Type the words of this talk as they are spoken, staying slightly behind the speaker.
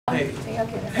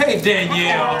Hey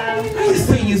Danielle, I ain't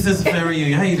seen you since the family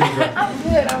reunion. How you doing, girl? I'm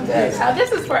good, I'm good.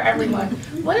 This is for everyone.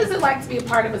 What is it like to be a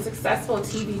part of a successful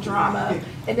TV drama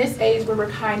in this age where we're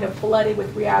kind of flooded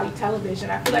with reality television?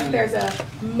 I feel like there's a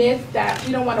myth that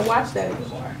we don't want to watch that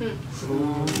anymore.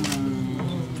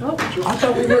 I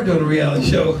thought we were doing a reality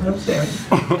show. I'm sorry.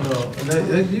 No,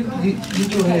 you go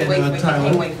ahead,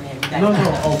 Tyler. No,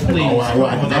 oh please. Oh,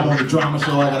 I'm on the drama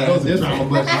show. I gotta answer the drama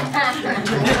question.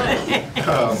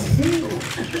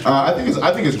 I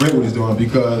think it's great what he's doing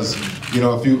because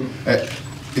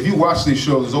if you watch these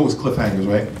shows, there's always cliffhangers,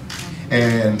 right?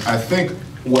 And I think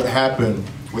what happened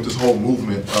with this whole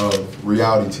movement of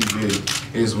reality TV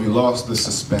is we lost the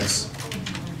suspense.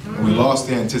 And we lost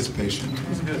the anticipation.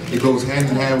 It goes hand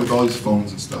in hand with all these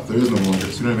phones and stuff. There is no more of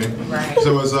this, you know what I mean? Right.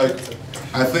 So it's like,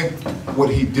 I think what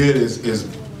he did is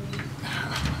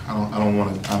I don't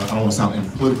want to sound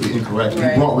politically incorrect.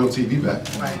 Right. He brought real TV back.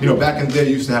 Right. You know, back in the day,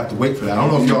 you used to have to wait for that. I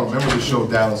don't know if y'all remember the show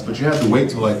Dallas, but you had to wait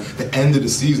till like the end of the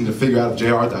season to figure out if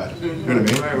JR died. You know what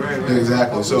I mean? Right. Yeah,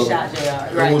 exactly. So who shot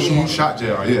JR? Right. Who shot JR?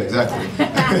 Yeah, exactly.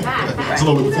 It's a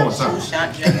little bit before my time. Who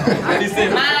shot JR?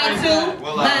 Mine too.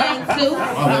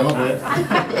 My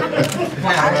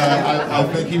bad. I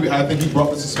think he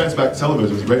brought the suspense back to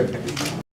television. It was great.